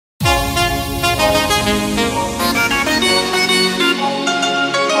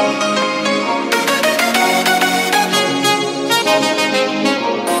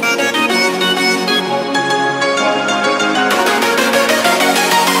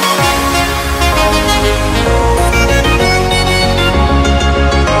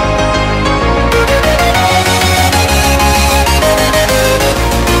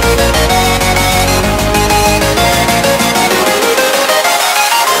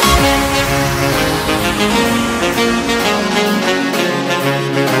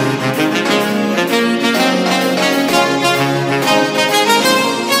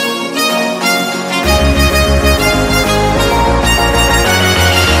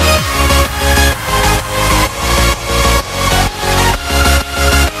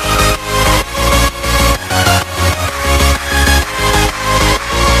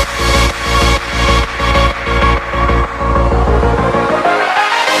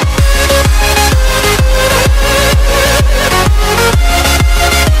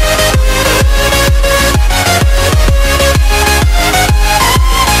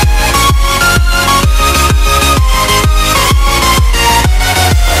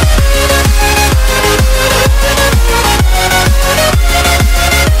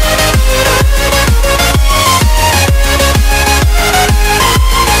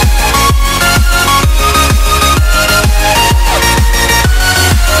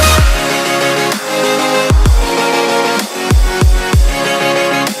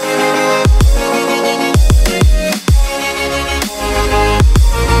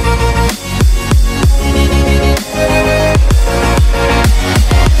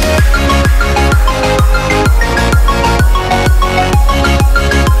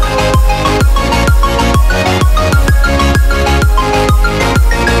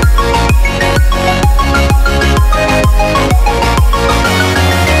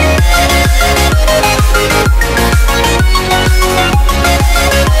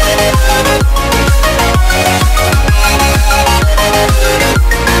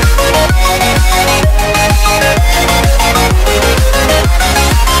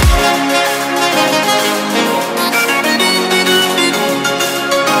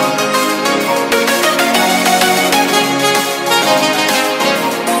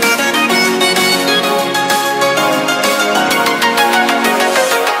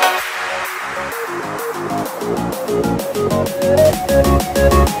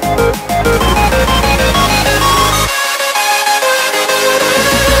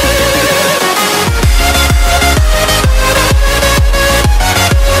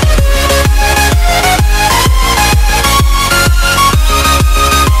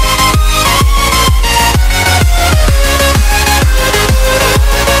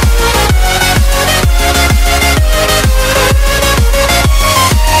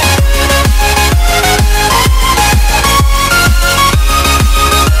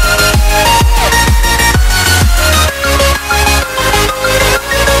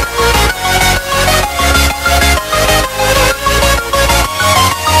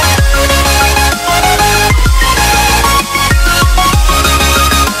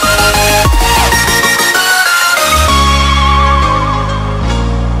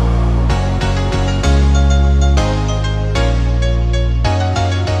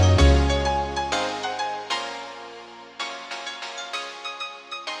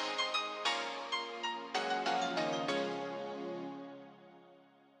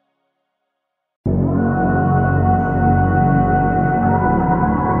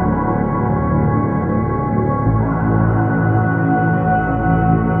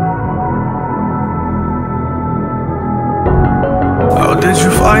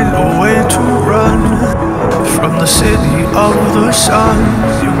find a way to run from the city of the sun.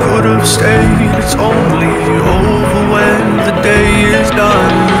 You could have stayed, it's only over when the day is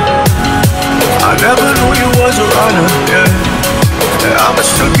done. I never knew you was a runner, yeah. I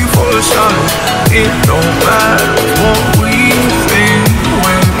mistook you for a son. It don't matter what we think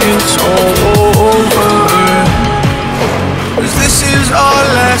when it's all over, 'cause this is our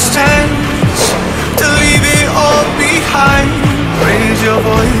last chance to leave it all behind. Raise your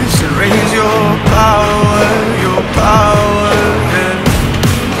voice and raise your power, yeah.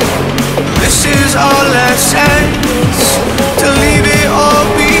 This is our last chance to leave it all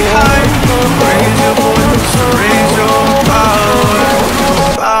behind. Raise your voice and raise your power,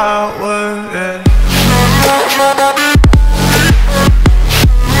 yeah.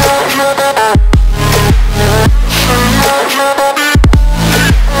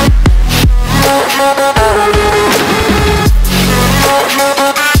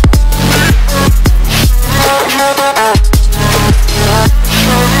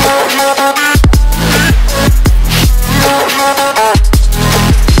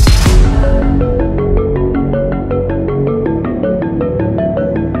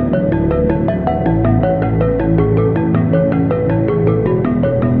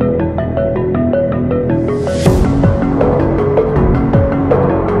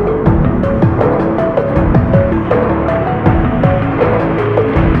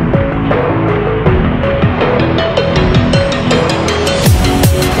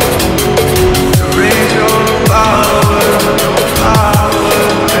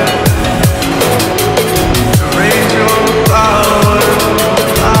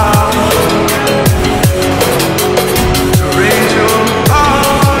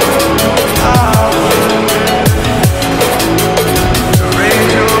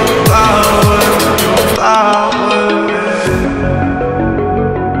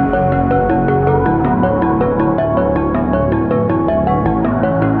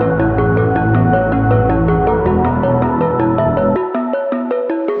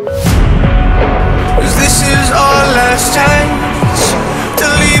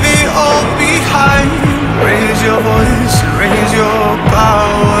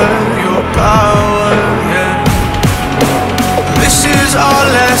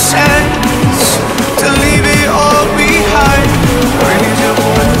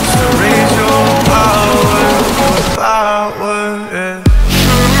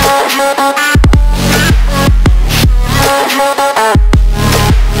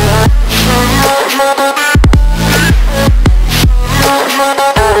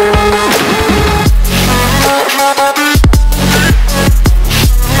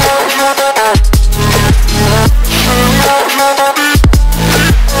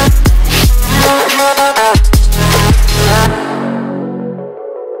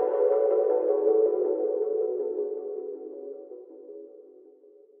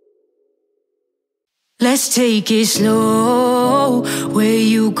 Let's take it slow. Where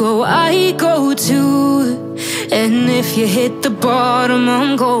you go, I go too. And if you hit the bottom,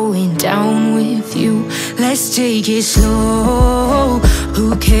 I'm going down with you. Let's take it slow.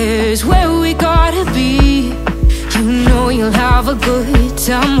 Who cares where we gotta be? You know you'll have a good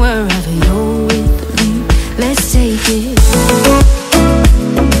time wherever you're with me. Let's take it.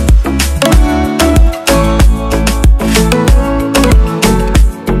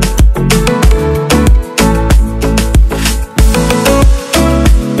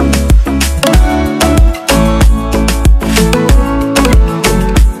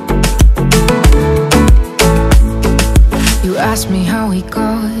 Ask me how we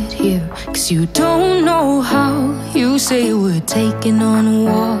got here, 'cause you don't know how. You say we're taking on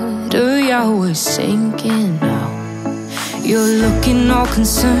water, yeah, we're sinking now. You're looking all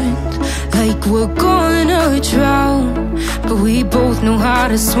concerned, like we're gonna drown. But we both know how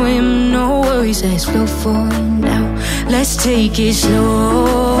to swim, no worries, let's flow for now. Let's take it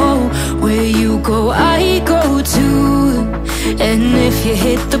slow. Where you go, I go too. And if you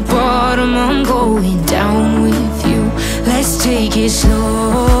hit the bottom, I'm going down with you. Let's take it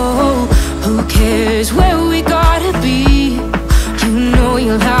slow. Who cares where we gotta be? You know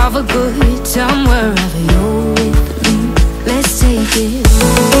you'll have a good time wherever you're with me. Let's take it.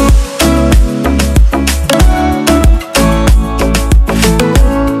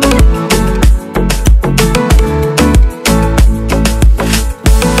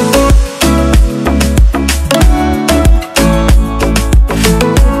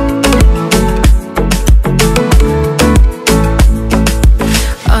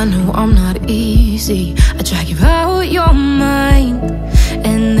 I drag you out your mind,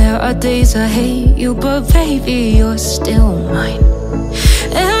 and there are days I hate you, but baby, you're still mine.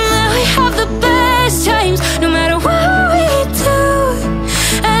 most times, no matter what we do.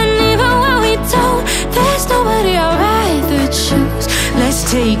 And even when we don't, there's nobody I'd rather choose. Let's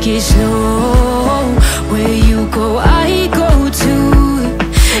take it slow. Where you go, I go too.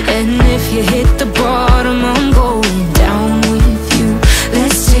 And if you hit the bottom, I'm going down with you.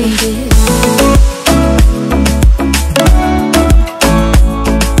 Let's take it.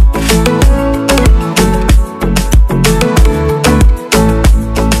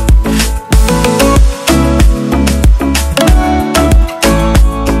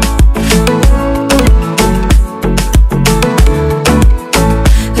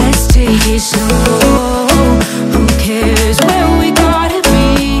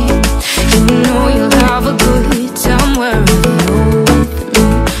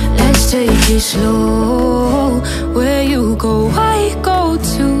 Slow, where you go, I go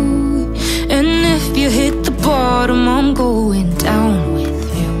too. And if you hit the bottom, I'm going down with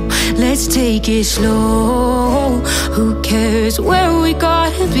you. Let's take it slow. Who cares where we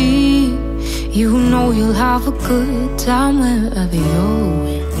gotta be? You know you'll have a good time wherever you're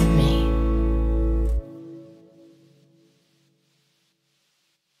with me.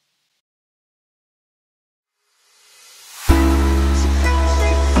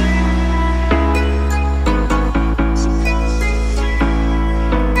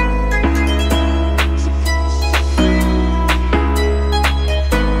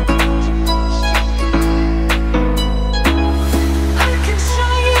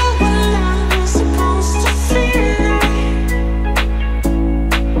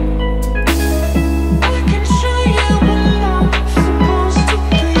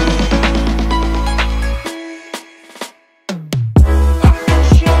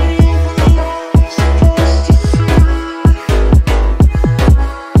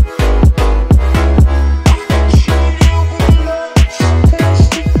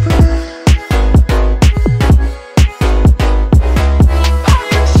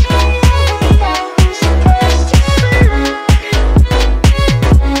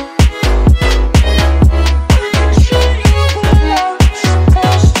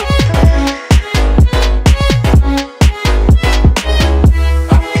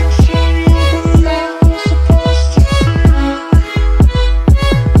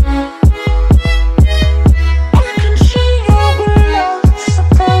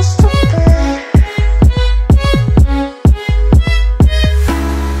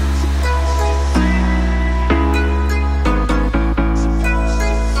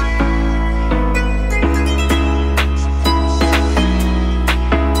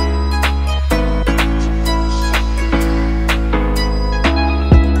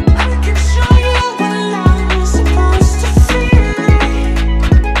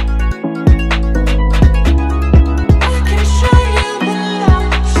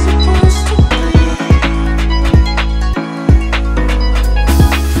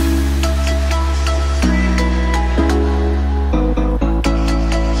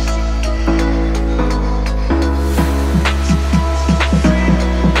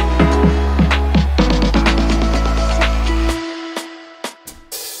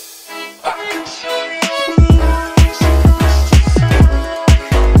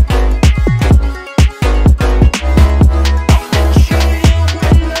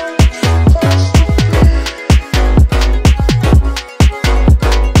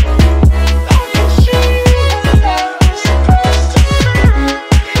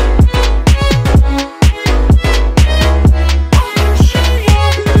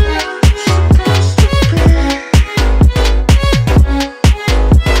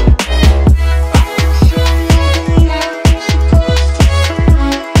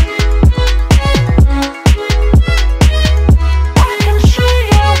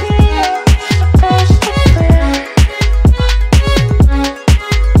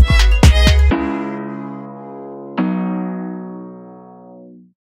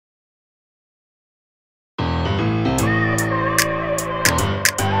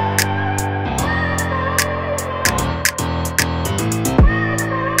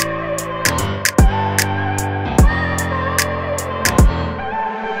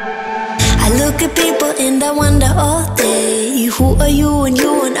 And I wonder all day, who are you and you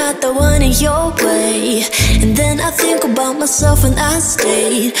are not the one in your way. And then I think about myself and I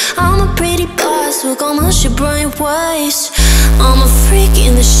state, I'm a pretty boss with all my shit bright ways. I'm a freak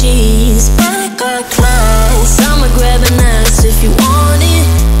in the sheets, but I got class. I'ma grab an ass if you want it.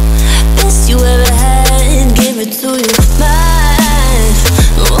 Best you ever had, give it to you mine.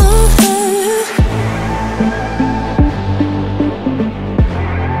 Ooh.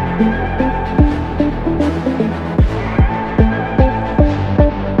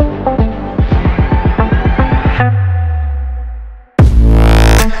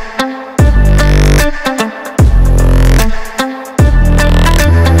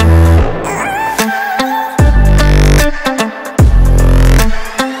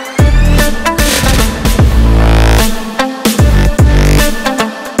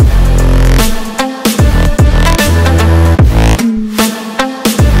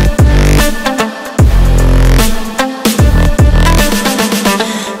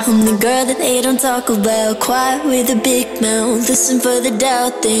 Taco Bell, quiet with a big mouth. Listen for the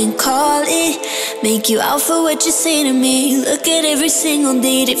doubt, then call it. Make you out for what you say to me. Look at every single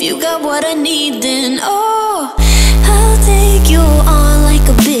date. If you got what I need, then oh, I'll take you on like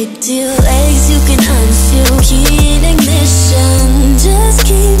a big deal. Legs you can unseal, key in ignition. Just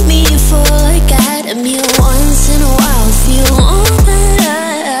keep me full like I had a meal. Once in a while, feel all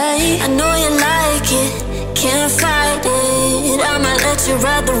that I know you like it, can't fight it. I'ma let you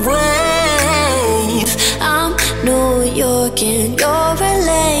ride the wave. I'm New York and you're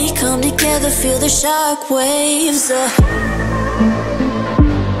LA. Come together, feel the shock waves.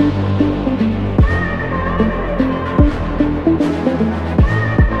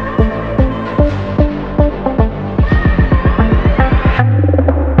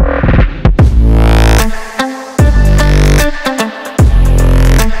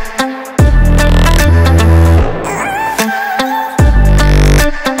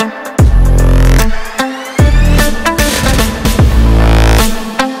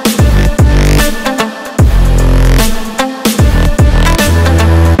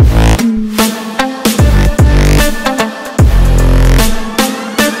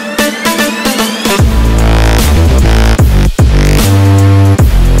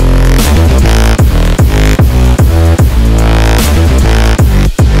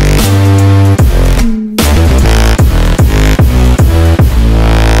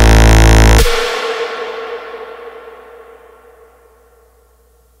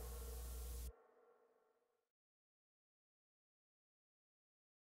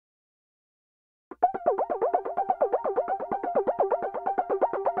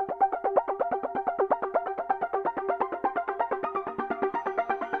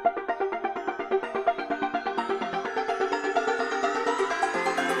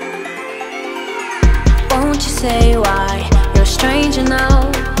 Won't you say why you're a stranger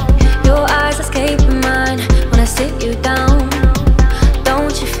now? Your eyes escaping mine when I sit you down.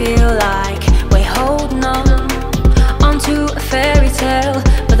 Don't you feel like we're holding on onto a fairy tale,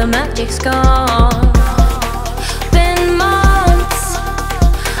 but the magic's gone? Been months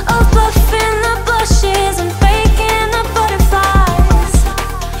of bluffing the bushes and faking the butterflies.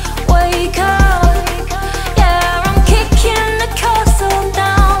 Wake up, yeah, I'm kicking the castle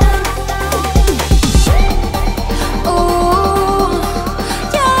down.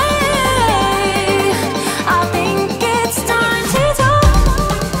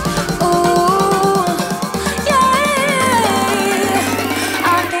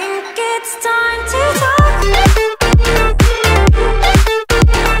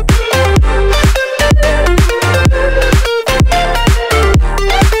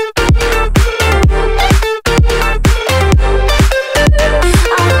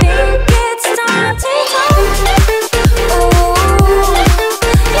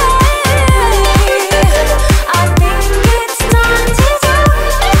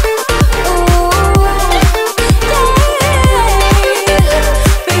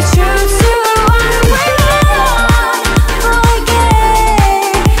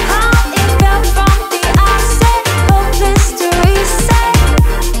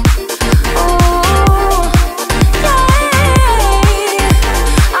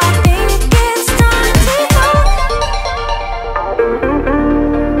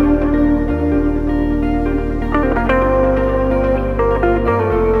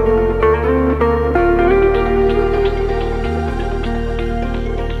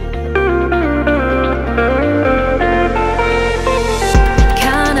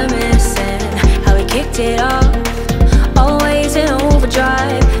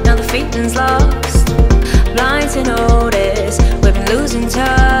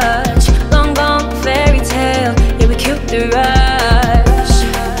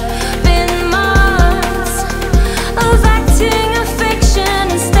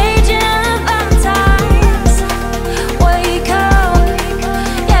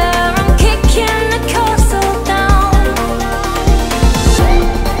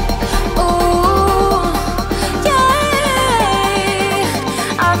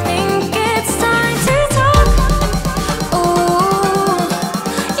 I think it's time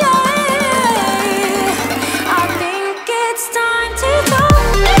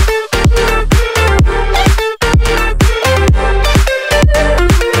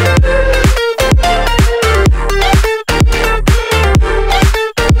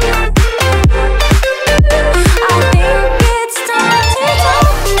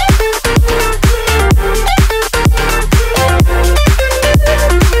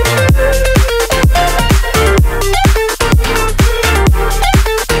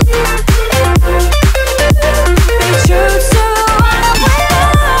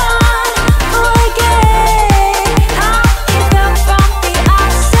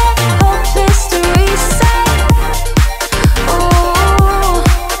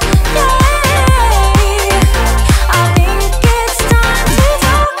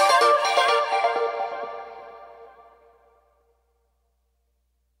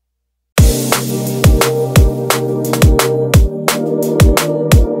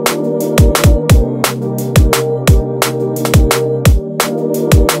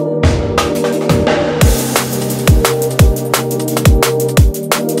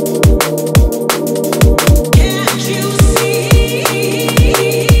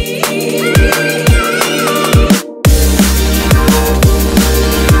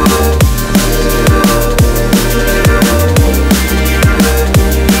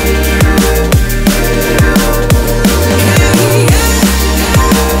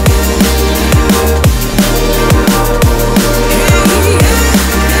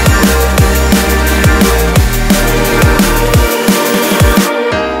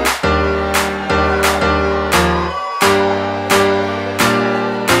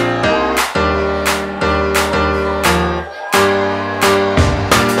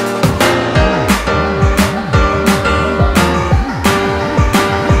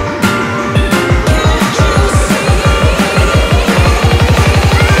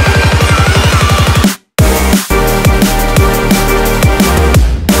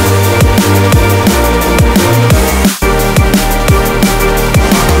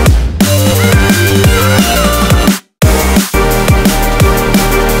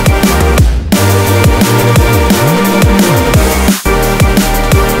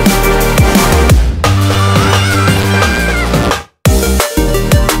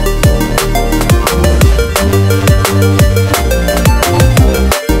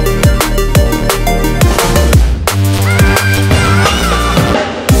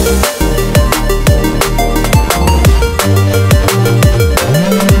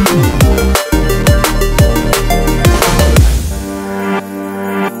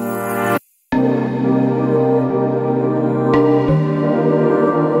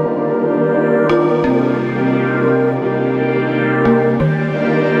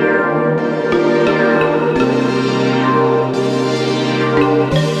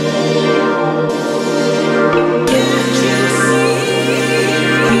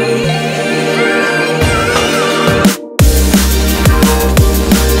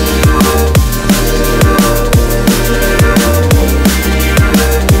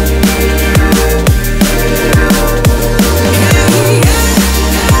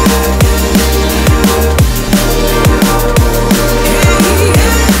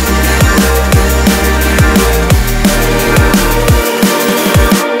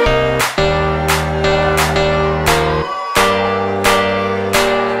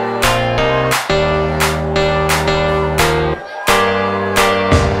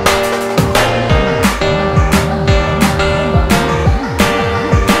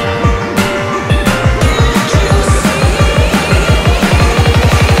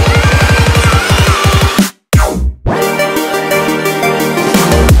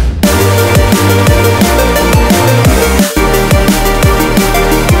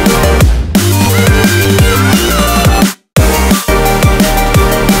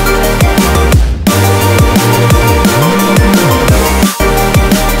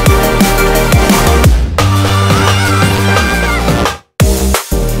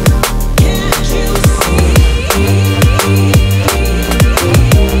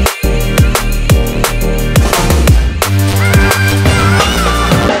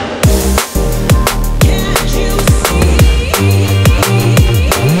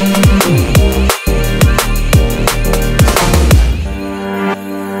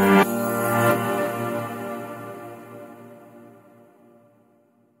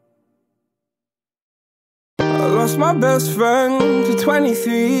lost my best friend to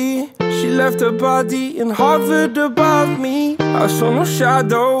 23. She left her body and hovered above me. I saw no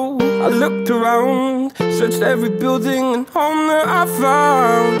shadow, I looked around, searched every building and home that I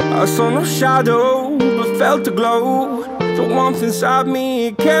found. I saw no shadow, but felt a glow. The warmth inside me,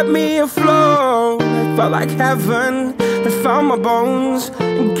 it kept me afloat. It felt like heaven had found my bones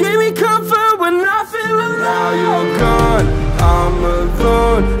and gave me comfort when I feel alone. Now you're gone, I'm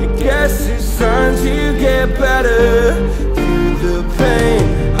alone. I guess it's time to get better. Through the pain,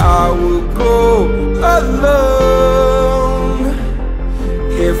 I will go alone.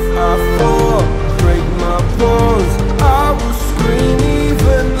 If I fall, break my bones, I will scream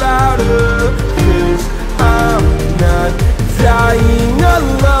even louder. 'Cause I'm not dying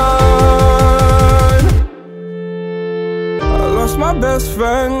alone. I lost my best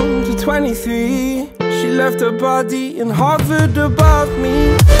friend to 23. She left her body and hovered above me.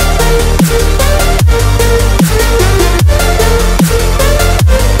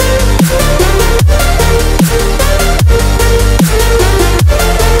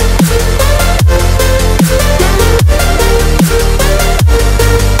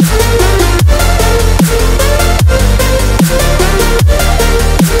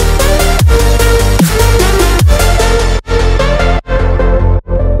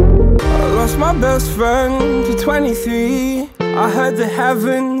 My best friend to 23. I heard the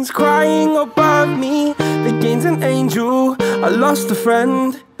heavens crying above me. They gained an angel, I lost a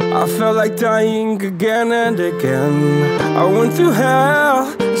friend. I felt like dying again and again. I went through hell,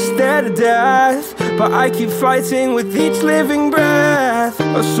 stared at death, but I keep fighting with each living breath.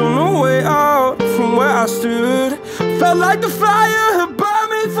 I saw no way out from where I stood. Felt like the fire had burned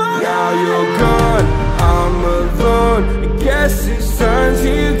me through. Now you're gone, I'm alone. I guess it's time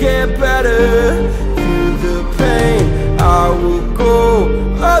to get better. Through the pain, I will go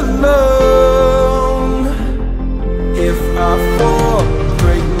alone. If I fall,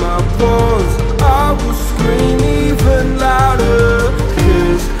 break my bones, I will scream even louder.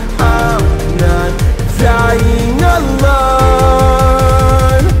 'Cause I'm not dying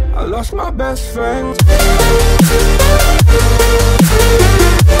alone. I lost my best friend.